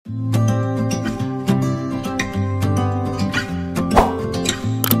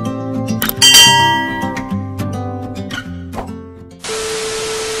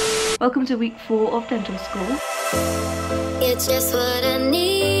to week 4 of dental school. You're just what I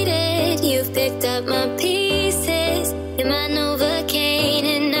needed. You've picked up my pieces in my Novocaine,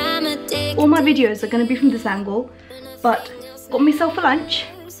 and I'm addicted. All my videos are going to be from this angle, but got myself a lunch.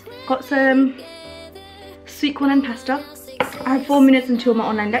 Got some sweet corn and pasta. I have 4 minutes until my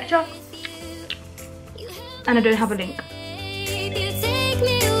online lecture, and I don't have a link.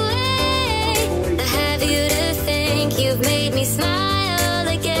 You've made me smile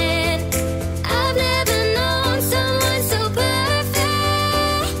again. I've never known someone so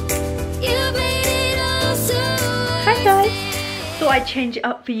perfect. You've made it all so worth. Hi guys. Thought I'd change it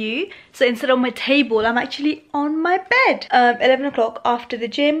up for you. So instead of my table, I'm actually on my bed. 11 o'clock after the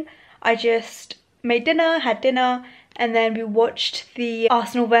gym, I just made dinner, had dinner, and then we watched the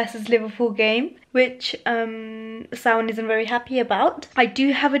Arsenal versus Liverpool game, which Sawan isn't very happy about. I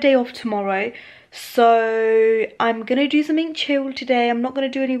do have a day off tomorrow, so I'm gonna do something chill today. I'm not gonna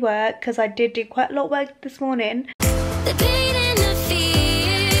do any work because I did do quite a lot of work this morning. The pain and the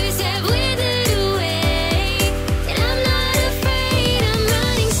fears have withered away, and I'm not afraid. I'm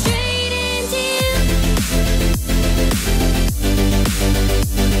running straight into you.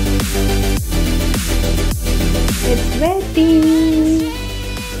 It's ready.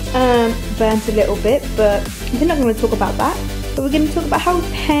 Burnt a little bit, but we're not going to talk about that. But we're going to talk about how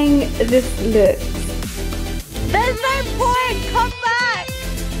peng this looks. There's no point. Come back.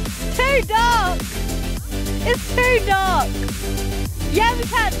 Too dark. It's too dark. Yeah, we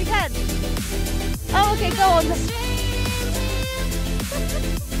can. We can. Oh, okay. Go on.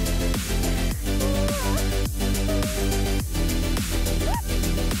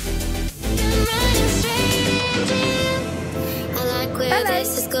 Where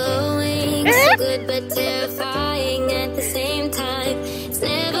this is going, so good but terrifying at the same time. It's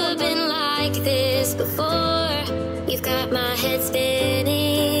never been like this before. You've got my head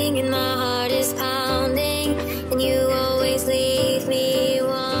spinning and my heart is pounding, and you always leave me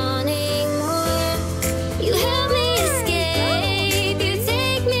wanting more. You help me escape, you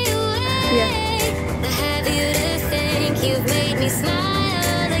take me away. I have you to thank, you've made me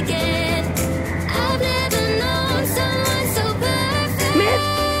smile again. I've never known someone so perfect.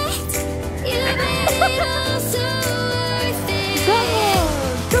 You've made it all so worth it.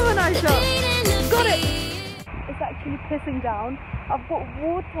 Come on, Aisha. Got it. It's actually pissing down. I've got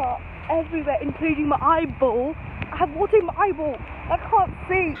water everywhere, including my eyeball. I have water in my eyeball. I can't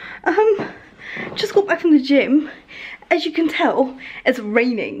see. Just got back from the gym. As you can tell, it's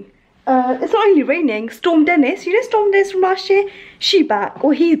raining. It's not only raining. Storm Dennis, you know Storm Dennis from last year? She back,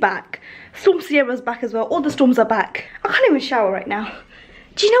 or he's back. Storm Sierra's back as well. All the storms are back. I can't even shower right now.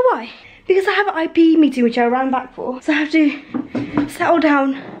 Do you know why? Because I have an IP meeting which I ran back for. So I have to settle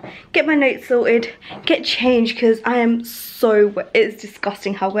down, get my notes sorted, get changed because I am so wet. It's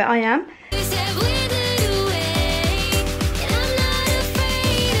disgusting how wet I am.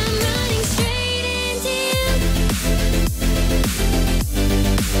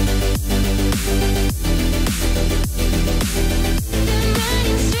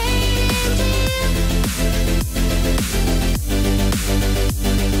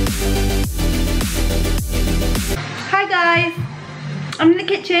 Hi guys, I'm in the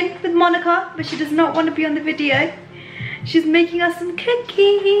kitchen with Monica, but she does not want to be on the video. She's making us some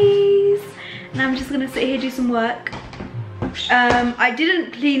cookies, and I'm just gonna sit here do some work. I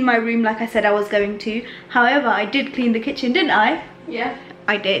didn't clean my room like I said I was going to. However, I did clean the kitchen, didn't I? Yeah.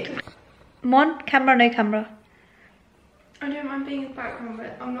 I did. Mon, camera, no camera. I don't mind being in the background,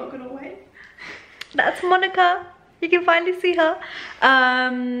 but I'm not gonna wait. That's Monica. You can finally see her.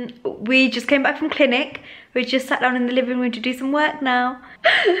 We just came back from clinic. We just sat down in the living room to do some work now.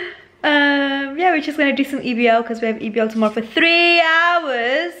 Yeah, we're just gonna do some EBL because we have EBL tomorrow for 3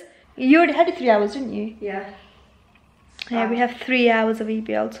 hours. You already had it 3 hours, didn't you? Yeah. Yeah, we have 3 hours of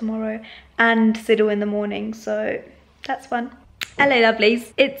EBL tomorrow and Siddle in the morning, so that's fun. Hello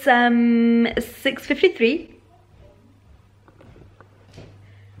lovelies. It's 6:53.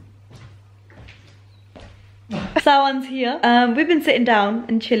 Sawan's here. We've been sitting down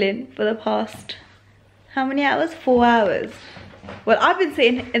and chilling for the past, how many hours? 4 hours. Well, I've been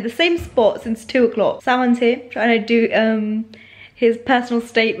sitting in the same spot since 2 o'clock. Sawan's here trying to do his personal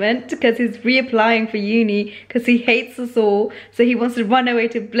statement because he's reapplying for uni because he hates us all. So he wants to run away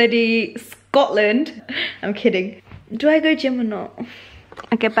to bloody Scotland. I'm kidding. Do I go gym or not?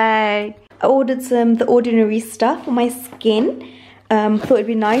 Okay, bye. I ordered some The Ordinary stuff for my skin. Thought it'd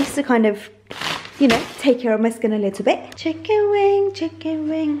be nice to kind of, you know, take care of my skin a little bit. Chicken wing, chicken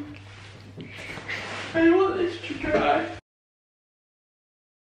wing. I want this to dry.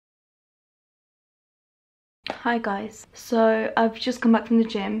 Hi guys. So I've just come back from the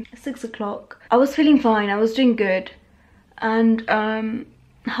gym. It's 6 o'clock. I was feeling fine. I was doing good. And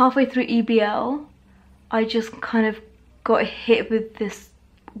halfway through EBL, I just kind of got hit with this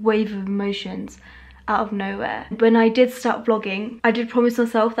wave of emotions out of nowhere. When I did start vlogging, I did promise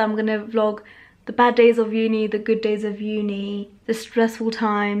myself that I'm gonna vlog the bad days of uni, the good days of uni, the stressful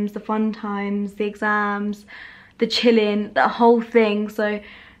times, the fun times, the exams, the chilling, the whole thing. So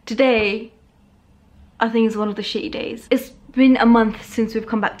today, I think it's one of the shitty days. It's been a month since we've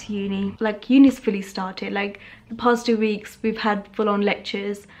come back to uni. Like, uni's fully started. Like, the past 2 weeks we've had full-on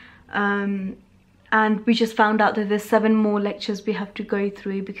lectures, and we just found out that there's 7 more lectures we have to go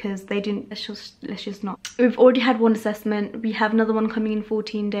through because they didn't, let's just not. We've already had 1 assessment. We have another one coming in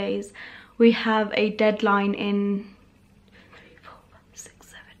 14 days. We have a deadline in 3, 4, 5, 6,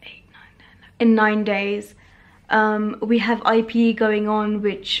 7, 8, 9, 10, 11. In 9 days. We have IP going on,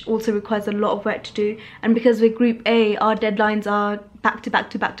 which also requires a lot of work to do, and because we're group A, our deadlines are back to back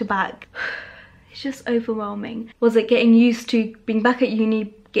to back to back. It's just overwhelming. Was it getting used to being back at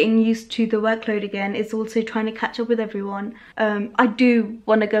uni, getting used to the workload again? It's also trying to catch up with everyone. I do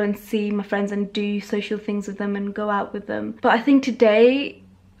want to go and see my friends and do social things with them and go out with them, but I think today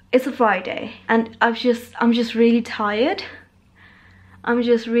it's a Friday and I'm just really tired. I'm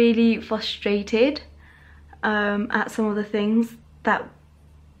just really frustrated at some of the things that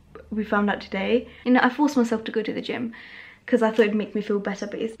we found out today. You know, I forced myself to go to the gym because I thought it'd make me feel better,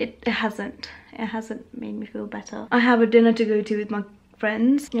 but it hasn't made me feel better. I have a dinner to go to with my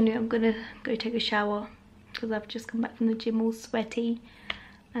friends. You know, I'm gonna go take a shower because I've just come back from the gym all sweaty,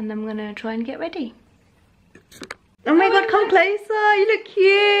 and I'm gonna try and get ready. Oh my god, come closer, you look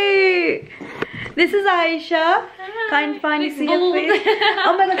cute. This is Aisha. Can't finally see her face.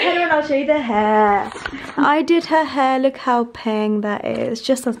 Oh my god, turn around, I'll show you the hair. I did her hair, look how peng that is.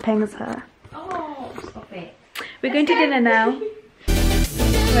 Just as peng as her. Oh, stop it. We're going to dinner now.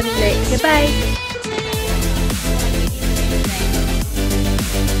 Running late. Goodbye.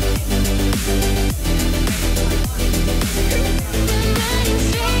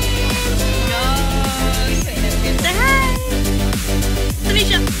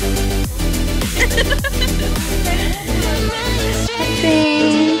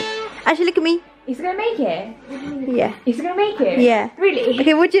 Actually, look at me. Is he gonna make it? Yeah. Is he gonna make it? Yeah. Really?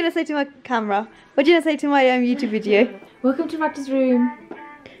 Okay, what do you want to say to my camera? What do you want to say to my YouTube video? Welcome to Ragda's room.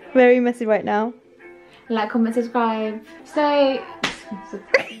 Very messy right now. Like, comment, subscribe. Say.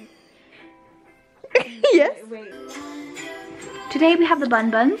 Yes. Wait. Today we have the bun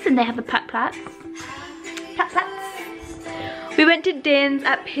buns and they have the pat plats. Pat plats. We went to Din's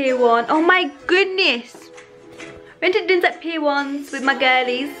at Pier 1. Oh my goodness. Went to Din's at Pier 1's with my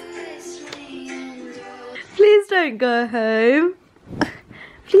girlies. Please don't go home.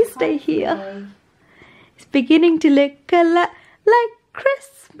 Please stay here. It's beginning to look a lot like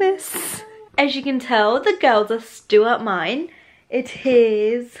Christmas. As you can tell, the girls are still at mine. It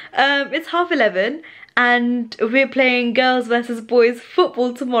is, it's 11:30 and we're playing girls versus boys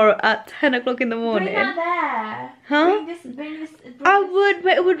football tomorrow at 10 o'clock in the morning. Bring that there. Huh? Bring this. I would,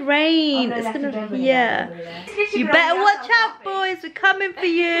 but it would rain. Oh, no, It's gonna, don't bring yeah. it. You better watch out, boys. We're coming for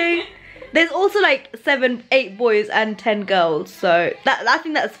you. There's also like 7, 8 boys and 10 girls, so I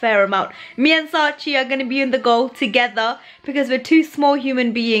think that's a fair amount. Me and Sachi are gonna be in the goal together because we're 2 small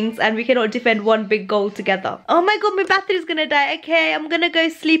human beings and we cannot defend 1 big goal together. Oh my god, my battery is gonna die. Okay, I'm gonna go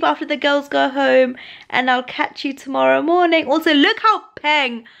sleep after the girls go home and I'll catch you tomorrow morning. Also, look how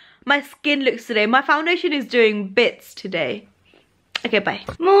peng my skin looks today. My foundation is doing bits today. Okay, bye.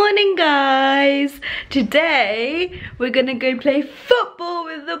 Morning, guys. Today, we're gonna go play football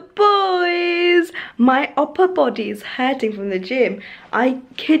with the boys. My upper body is hurting from the gym. I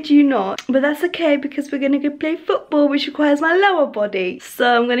kid you not. But that's okay because we're gonna go play football, which requires my lower body. So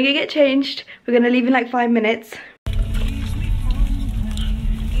I'm gonna go get changed. We're gonna leave in like 5 minutes. No,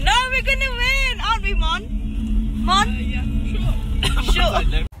 we're gonna win, aren't we, Mon? Mon? Yeah, sure. Sure.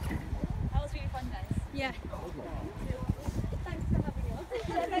 That was really fun, guys. Yeah.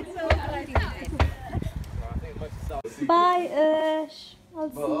 Bye, Ush. I'll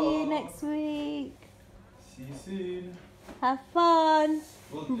see you next week. See you soon. Have fun.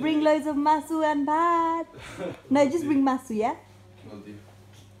 Bring loads of masu and bad. No, just bring masu, yeah? Will do.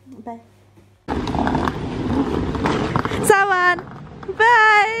 Bye. Sawan.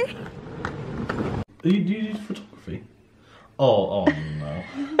 Bye. Do you do photography? Oh no.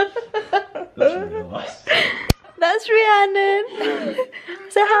 That's really nice. That's Rhiannon.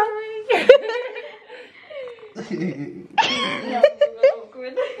 Say hi.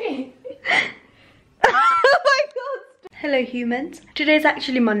 Oh my god. Hello humans. Today's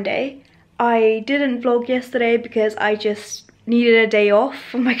actually Monday. I didn't vlog yesterday because I just needed a day off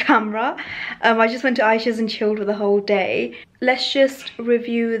from my camera. I just went to Aisha's and chilled for the whole day. Let's just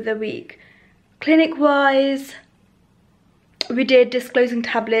review the week. Clinic wise, we did disclosing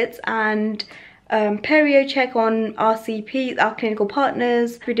tablets and perio check on RCP, our clinical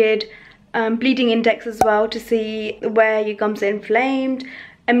partners. We did bleeding index as well to see where your gums are inflamed.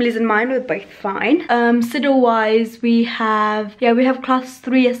 Emily's and mine were both fine. Sidle wise, we have class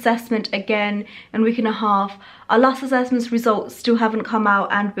 3 assessment again in a week and a half. Our last assessment's results still haven't come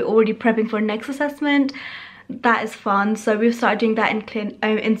out and we're already prepping for next assessment. That is fun. So we've started doing that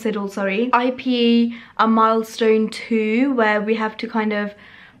in Sidle, sorry. IPE, a milestone 2, where we have to kind of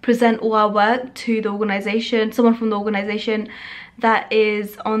present all our work to the organisation, someone from the organisation. That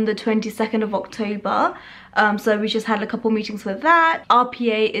is on the 22nd of October. So we just had a couple meetings for that.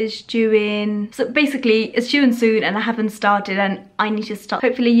 RPA is due in, so basically it's due in soon and I haven't started and I need to start.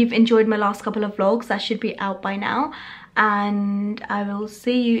 Hopefully you've enjoyed my last couple of vlogs. That should be out by now. And I will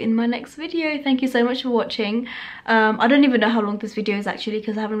see you in my next video. Thank you so much for watching. I don't even know how long this video is actually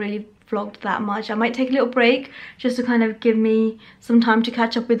because I haven't really vlogged that much. I might take a little break just to kind of give me some time to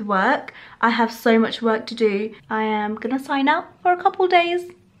catch up with work. I have so much work to do. I am gonna sign out for a couple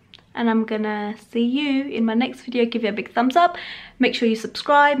days and I'm gonna see you in my next video. Give it a big thumbs up. Make sure you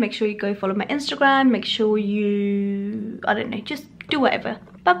subscribe. Make sure you go follow my Instagram. Make sure you, I don't know, just do whatever.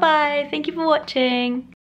 Bye bye. Thank you for watching.